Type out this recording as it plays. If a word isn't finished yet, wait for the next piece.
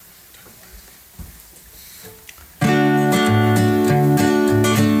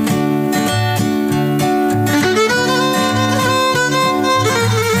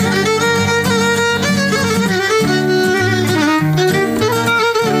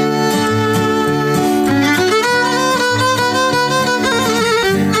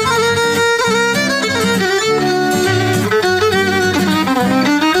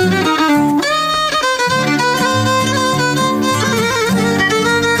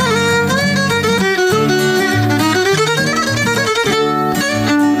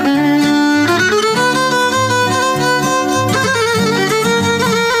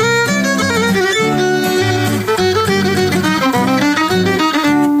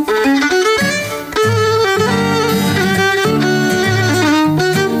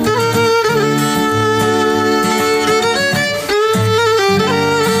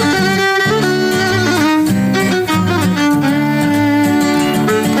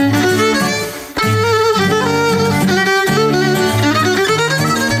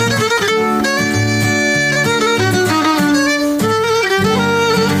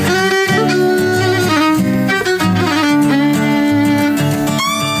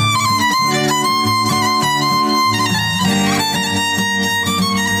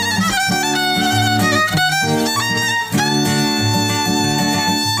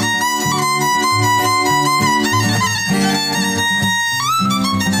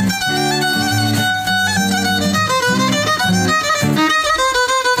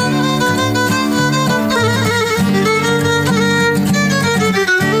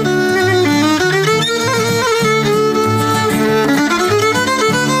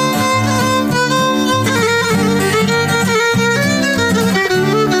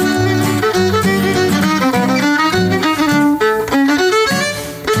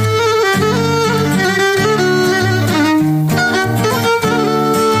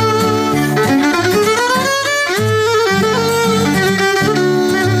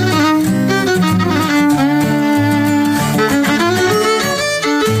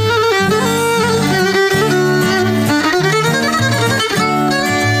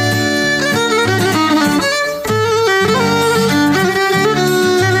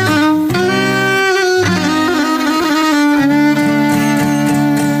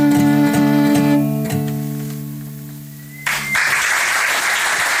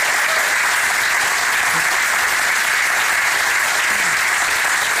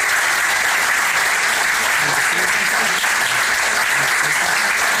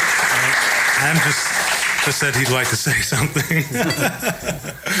just said he'd like to say something.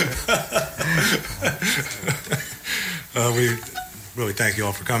 We really thank you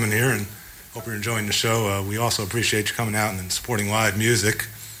all for coming here and hope you're enjoying the show. We also appreciate you coming out and supporting live music.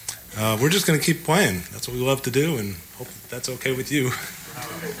 We're just going to keep playing. That's what we love to do, and hope that's okay with you.